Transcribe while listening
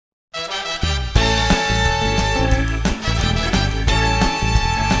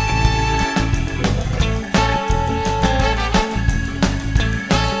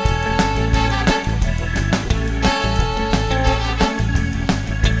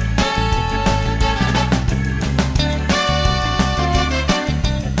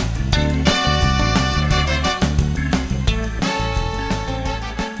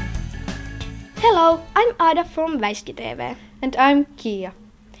Ada from Wäiski-TV. And I'm Kia.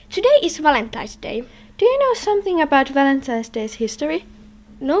 Today is Valentine's Day. Do you know something about Valentine's Day's history?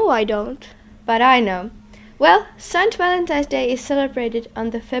 No, I don't. But I know. Well, St. Valentine's Day is celebrated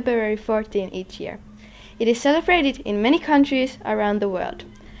on the February 14 each year. It is celebrated in many countries around the world.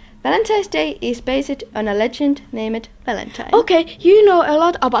 Valentine's Day is based on a legend named Valentine. Okay, you know a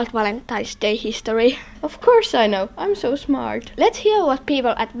lot about Valentine's Day history. Of course I know. I'm so smart. Let's hear what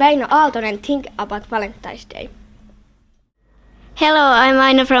people at Wäinö Aaltosen think about Valentine's Day. Hello, I'm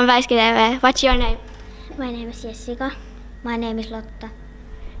Wäinö from Wäiski-TV. What's your name? My name is Jessica. My name is Lotta.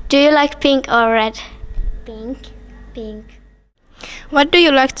 Do you like pink or red? Pink. Pink. What do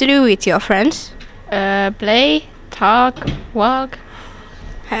you like to do with your friends? Play, talk, walk.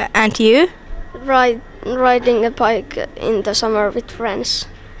 And you? Riding a bike in the summer with friends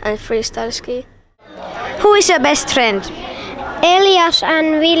and freestyle ski. Who is your best friend? Elias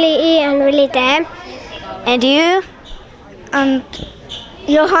and Willy E and Willy T. And you? And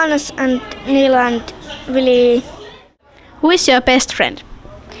Johannes and Neil and Willy. Who is your best friend?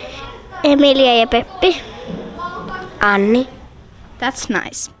 Emilia ja Peppi. Anni. That's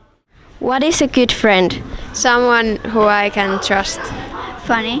nice. What is a good friend? Someone who I can trust.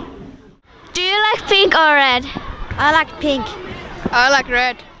 Funny. Do you like pink or red? I like pink. I like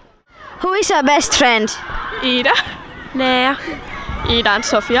red. Who is your best friend? Ida. Nea. Ida and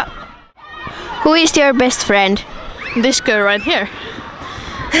Sofia. Who is your best friend? This girl right here.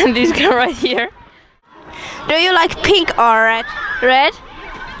 And this girl right here. Do you like pink or red? Red.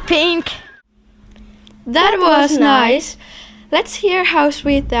 Pink. That was nice. Let's hear how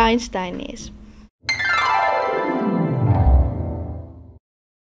sweet the Einstein is.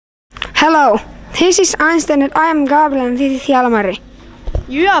 Hello, this is Einstein and I am Gabriel and this is Jalmari.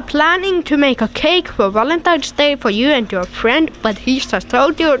 You are planning to make a cake for Valentine's Day for you and your friend, but he just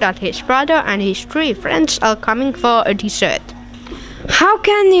told you that his brother and his 3 friends are coming for a dessert. How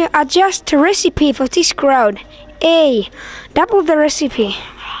can you adjust the recipe for this crowd? A. Double the recipe.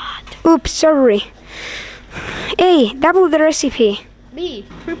 Oops, sorry. A. Double the recipe. B.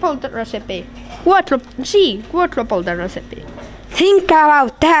 Triple the recipe. C. Quadruple the recipe. Think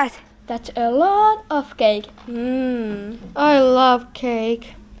about that. That's a lot of cake. I love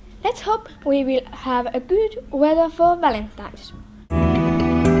cake. Let's hope we will have a good weather for Valentine's.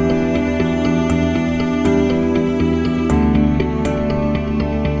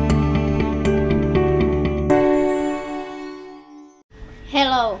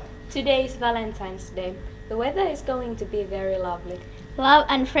 Hello. Today is Valentine's Day. The weather is going to be very lovely. Love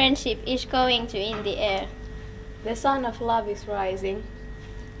and friendship is going to in the air. The sun of love is rising.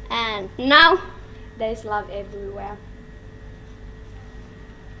 And now There is love everywhere.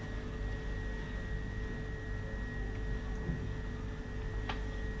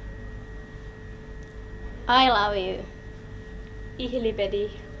 I love you.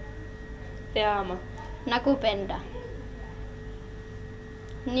 Ihlipedi. Te amo. Nakupenda.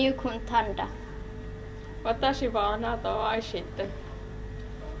 Nykuntanda. Watashi wa anata o ai sitten.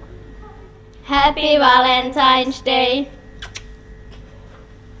 Happy Valentine's Day.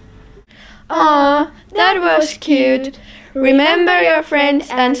 Aw, that was cute. Remember your friends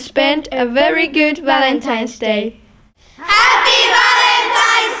and spend a very good Valentine's Day. Happy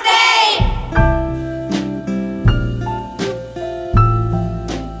Valentine's Day!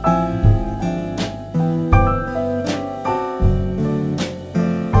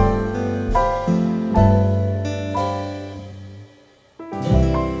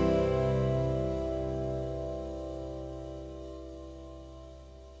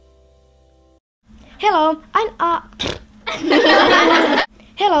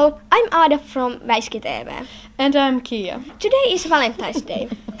 Hello, I'm Ada from Wäiski-TV. And I'm Kia. Today is Valentine's Day.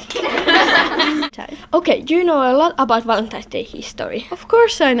 Okay, you know a lot about Valentine's Day history. Of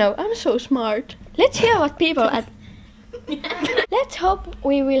course I know. I'm so smart. Let's hear what people at... Let's hope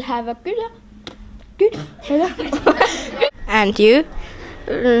we will have a good... And you?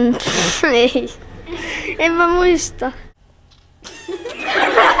 Ei. En mä muista.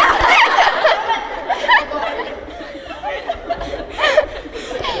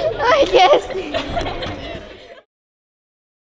 Oikeesti?